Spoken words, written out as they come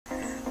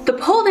The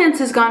pole dance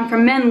has gone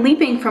from men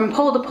leaping from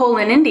pole to pole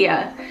in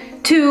India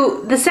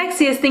to the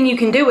sexiest thing you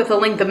can do with a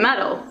length of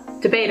metal,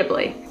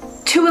 debatably,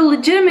 to a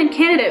legitimate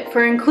candidate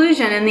for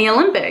inclusion in the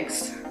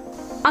Olympics.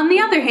 On the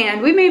other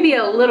hand, we may be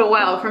a little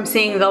while from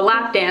seeing the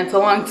lap dance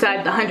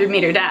alongside the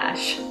 100-meter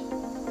dash.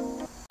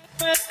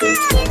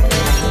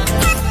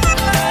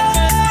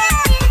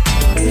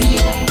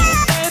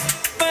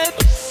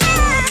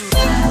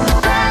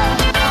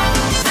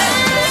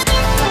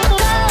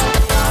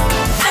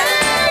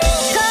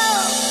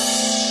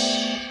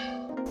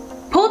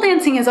 Pole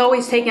dancing has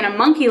always taken a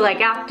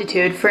monkey-like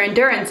aptitude for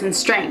endurance and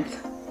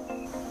strength.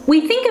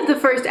 We think of the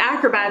first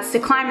acrobats to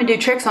climb and do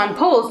tricks on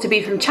poles to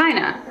be from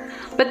China,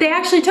 but they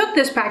actually took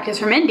this practice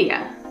from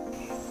India.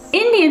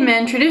 Indian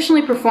men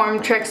traditionally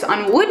performed tricks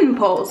on wooden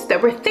poles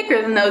that were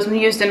thicker than those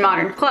used in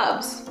modern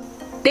clubs.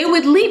 They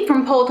would leap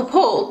from pole to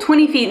pole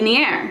 20 feet in the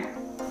air.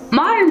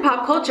 Modern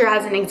pop culture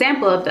has an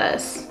example of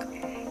this.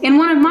 In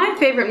one of my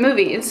favorite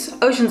movies,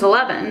 Ocean's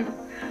 11,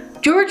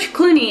 George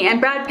Clooney and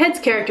Brad Pitt's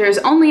characters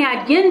only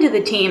add yin to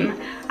the team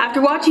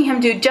after watching him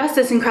do just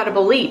this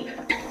incredible leap.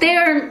 They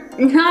are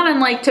not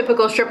unlike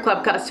typical strip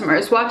club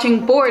customers,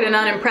 watching bored and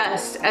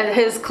unimpressed at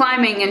his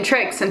climbing and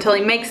tricks until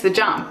he makes the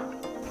jump.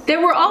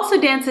 There were also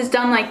dances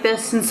done like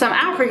this in some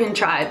African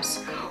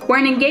tribes, where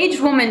an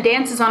engaged woman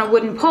dances on a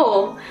wooden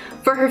pole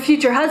for her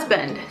future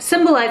husband,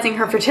 symbolizing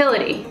her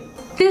fertility.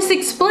 This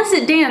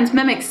explicit dance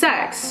mimics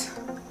sex.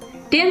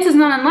 Dances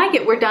not unlike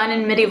it were done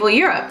in medieval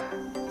Europe.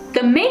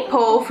 The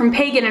maypole from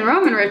pagan and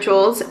Roman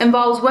rituals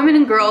involves women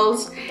and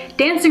girls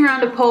dancing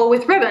around a pole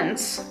with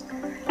ribbons,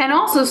 and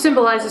also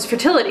symbolizes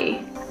fertility.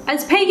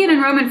 As pagan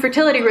and Roman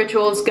fertility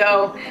rituals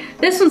go,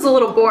 this one's a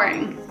little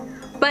boring,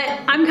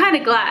 but I'm kinda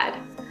glad.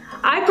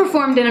 I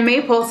performed in a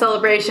maypole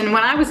celebration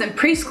when I was in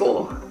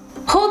preschool.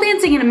 Pole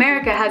dancing in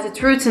America has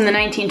its roots in the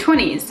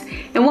 1920s,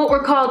 in what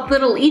were called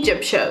Little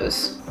Egypt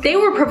shows. They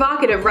were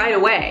provocative right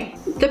away.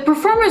 The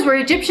performers were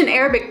Egyptian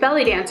Arabic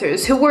belly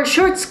dancers who wore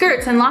short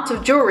skirts and lots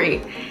of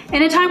jewelry,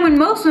 in a time when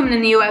most women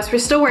in the US were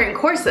still wearing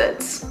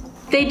corsets.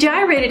 They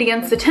gyrated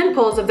against the tent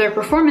poles of their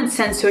performance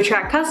tents to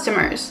attract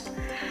customers,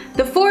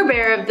 the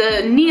forebear of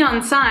the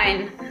neon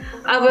sign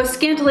of a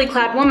scantily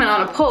clad woman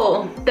on a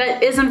pole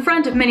that is in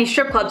front of many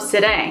strip clubs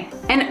today.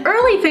 An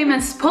early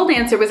famous pole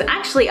dancer was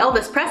actually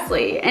Elvis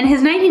Presley in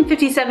his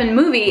 1957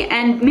 movie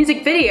and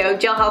music video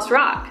Jailhouse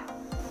Rock.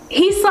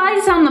 He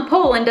slides down the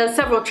pole and does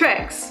several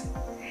tricks.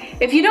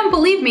 If you don't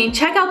believe me,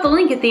 check out the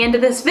link at the end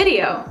of this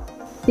video.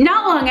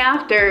 Not long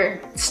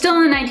after,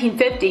 still in the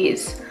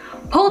 1950s,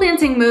 pole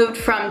dancing moved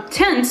from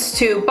tents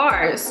to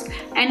bars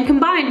and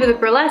combined with a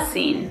burlesque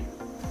scene.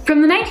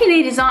 From the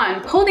 1980s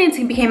on, pole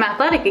dancing became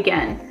athletic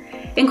again,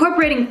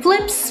 incorporating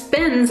flips,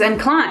 spins, and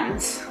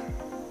climbs.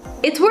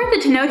 It's worth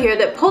it to note here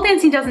that pole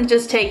dancing doesn't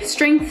just take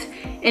strength,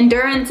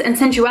 endurance, and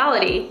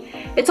sensuality,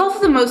 it's also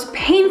the most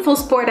painful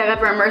sport I've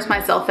ever immersed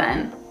myself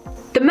in.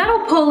 The metal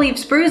pole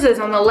leaves bruises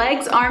on the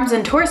legs, arms,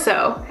 and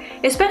torso,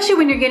 especially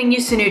when you're getting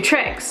used to new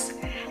tricks,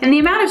 and the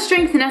amount of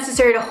strength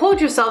necessary to hold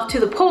yourself to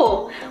the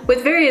pole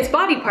with various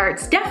body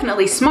parts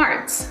definitely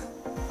smarts.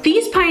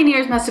 These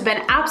pioneers must have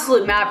been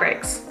absolute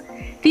mavericks.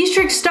 These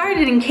tricks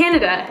started in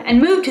Canada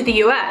and moved to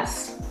the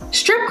US.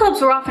 Strip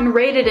clubs were often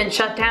raided and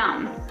shut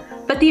down,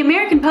 but the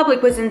American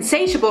public was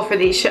insatiable for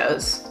these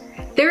shows.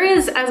 There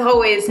is, as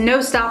always,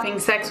 no stopping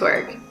sex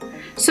work.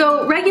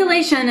 So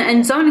regulation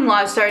and zoning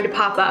laws started to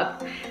pop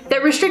up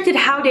that restricted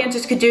how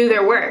dancers could do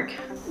their work.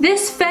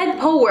 This fed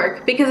pole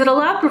work because it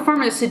allowed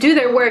performers to do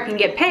their work and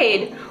get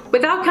paid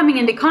without coming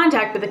into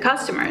contact with the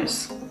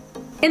customers.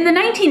 In the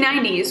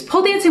 1990s,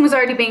 pole dancing was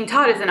already being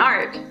taught as an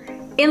art.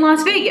 In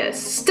Las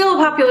Vegas, still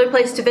a popular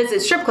place to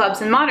visit strip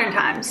clubs in modern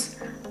times,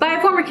 by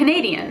a former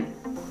Canadian.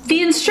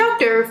 The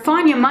instructor,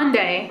 Fanya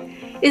Monday,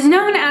 is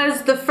known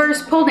as the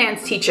first pole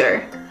dance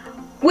teacher,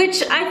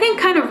 which I think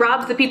kind of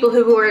robs the people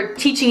who were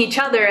teaching each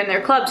other in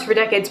their clubs for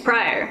decades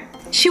prior.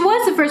 She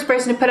was the first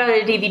person to put out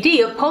a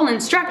DVD of pole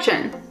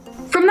instruction.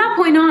 From that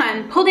point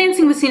on, pole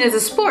dancing was seen as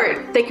a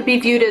sport that could be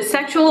viewed as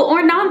sexual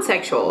or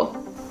non-sexual.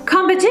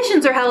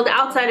 Competitions are held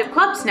outside of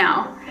clubs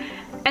now,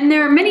 and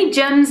there are many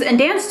gyms and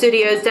dance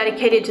studios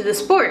dedicated to the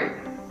sport.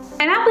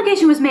 An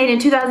application was made in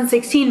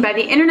 2016 by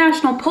the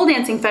International Pole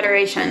Dancing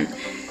Federation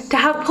to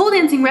have pole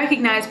dancing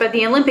recognized by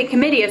the Olympic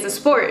Committee as a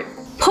sport.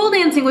 Pole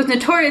dancing was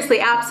notoriously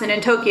absent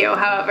in Tokyo,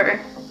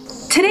 however.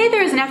 Today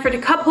there is an effort to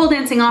cut pole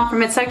dancing off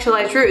from its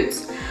sexualized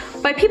roots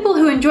by people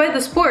who enjoy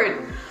the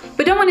sport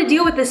but don't want to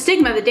deal with the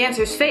stigma that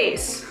dancers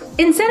face.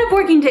 Instead of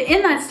working to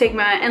end that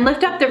stigma and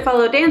lift up their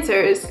fellow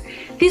dancers,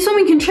 these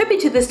women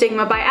contribute to the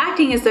stigma by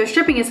acting as though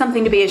stripping is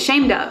something to be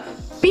ashamed of.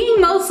 Being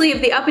mostly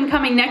of the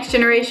up-and-coming next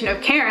generation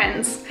of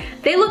Karens,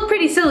 they look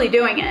pretty silly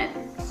doing it.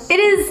 It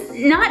is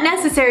not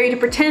necessary to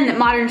pretend that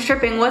modern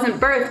stripping wasn't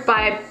birthed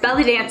by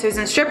belly dancers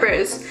and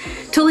strippers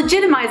to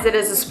legitimize it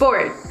as a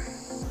sport.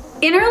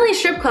 In early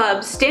strip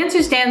clubs,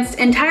 dancers danced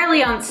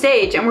entirely on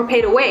stage and were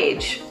paid a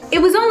wage.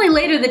 It was only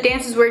later that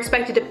dancers were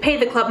expected to pay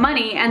the club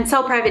money and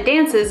sell private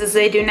dances as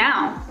they do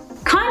now.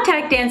 Content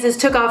Contact dances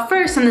took off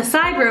first in the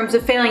side rooms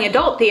of failing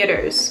adult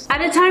theaters, at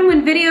a time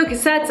when video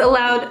cassettes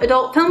allowed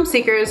adult film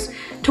seekers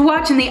to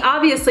watch in the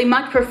obviously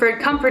much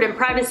preferred comfort and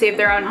privacy of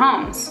their own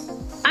homes.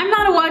 I'm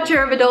not a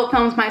watcher of adult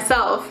films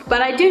myself,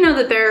 but I do know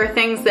that there are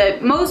things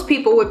that most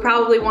people would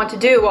probably want to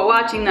do while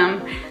watching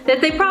them that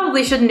they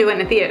probably shouldn't do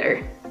in a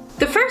theater.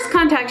 The first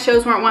Contact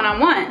shows weren't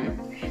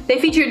one-on-one. They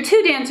featured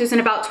 2 dancers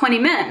and about 20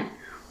 men,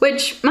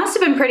 which must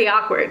have been pretty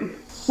awkward.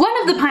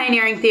 One of the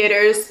pioneering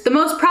theaters, the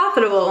most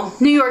profitable,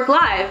 New York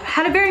Live,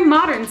 had a very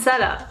modern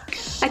setup.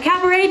 A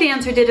cabaret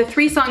dancer did a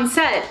 3-song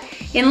set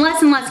in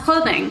less and less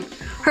clothing.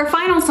 Her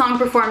final song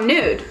performed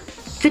nude.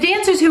 The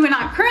dancers who were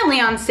not currently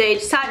on stage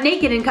sat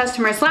naked in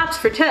customers' laps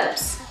for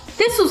tips.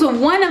 This was a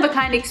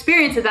one-of-a-kind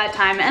experience at that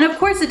time, and of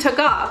course it took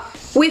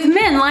off, with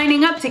men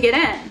lining up to get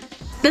in.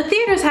 The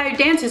theaters hired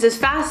dancers as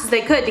fast as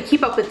they could to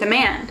keep up with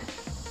demand.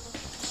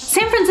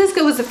 San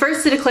Francisco was the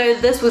first to declare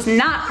that this was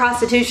not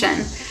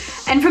prostitution,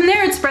 and from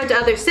there it spread to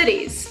other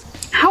cities.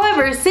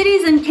 However,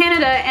 cities in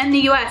Canada and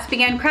the US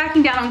began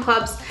cracking down on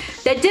clubs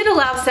that did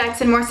allow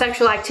sex and more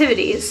sexual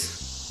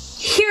activities.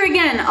 Here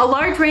again, a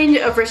large range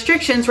of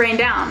restrictions rained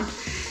down,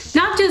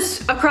 not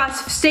just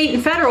across state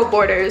and federal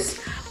borders,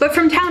 but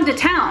from town to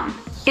town.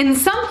 In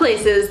some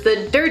places,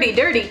 the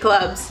dirty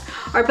clubs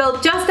are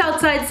built just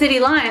outside city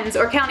lines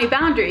or county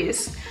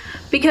boundaries,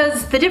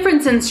 because the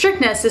difference in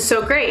strictness is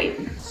so great.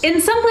 In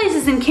some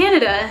places in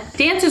Canada,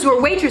 dancers were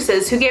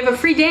waitresses who gave a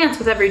free dance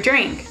with every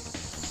drink.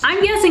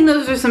 I'm guessing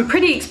those were some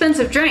pretty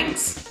expensive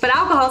drinks, but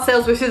alcohol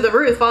sales were through the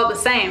roof all the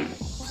same.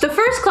 The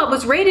first club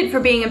was rated for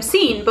being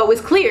obscene, but was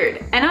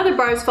cleared, and other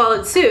bars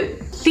followed suit.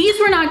 These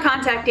were not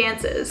contact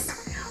dances.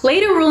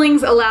 Later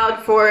rulings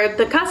allowed for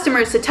the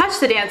customers to touch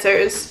the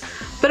dancers,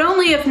 but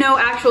only if no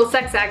actual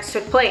sex acts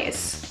took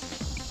place.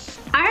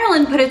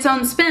 Ireland put its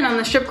own spin on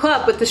the strip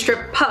club with the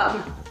strip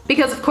pub,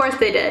 because of course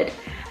they did,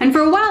 and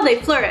for a while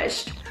they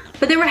flourished,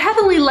 but they were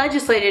heavily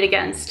legislated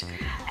against,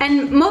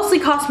 and mostly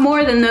cost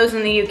more than those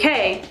in the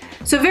UK,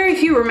 so very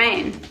few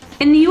remain.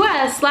 In the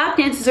US, lap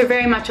dances are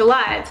very much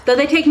alive, though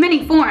they take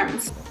many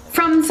forms,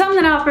 from some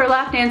that offer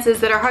lap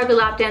dances that are hardly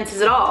lap dances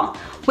at all,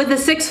 with a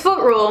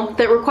 6-foot rule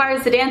that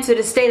requires the dancer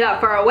to stay that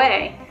far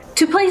away,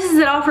 to places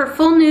that offer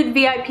full nude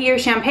VIP or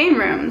champagne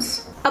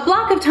rooms. A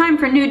block of time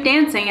for nude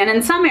dancing, and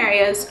in some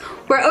areas,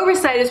 where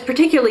oversight is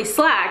particularly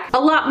slack, a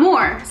lot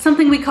more,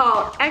 something we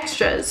call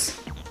extras.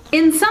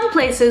 In some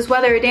places,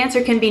 whether a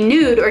dancer can be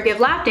nude or give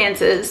lap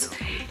dances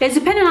is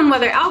dependent on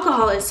whether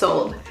alcohol is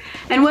sold,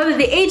 and whether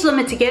the age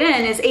limit to get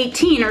in is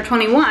 18 or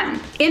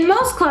 21. In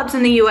most clubs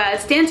in the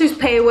US, dancers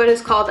pay what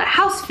is called a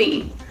house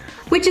fee,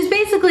 which is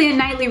basically a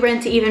nightly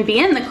rent to even be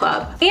in the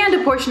club, and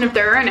a portion of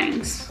their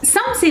earnings.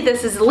 Some see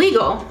this as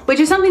illegal,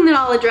 which is something that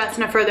I'll address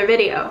in a further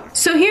video.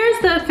 So here's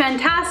the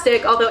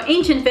fantastic, although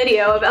ancient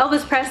video of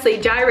Elvis Presley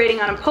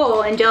gyrating on a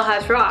pole in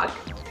Jailhouse Rock.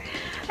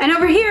 And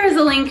over here is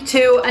a link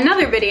to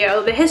another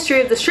video, the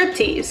history of the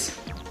striptease.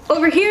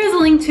 Over here is a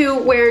link to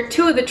where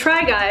 2 of the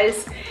Try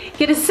Guys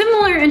get a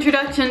similar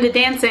introduction to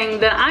dancing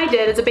that I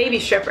did as a baby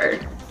stripper.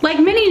 Like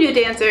many new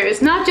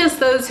dancers, not just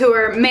those who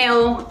are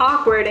male,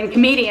 awkward, and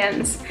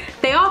comedians,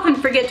 they often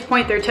forget to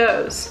point their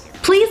toes.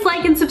 Please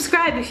like and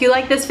subscribe if you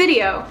like this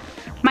video.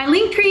 My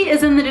Linktree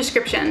is in the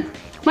description.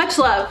 Much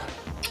love.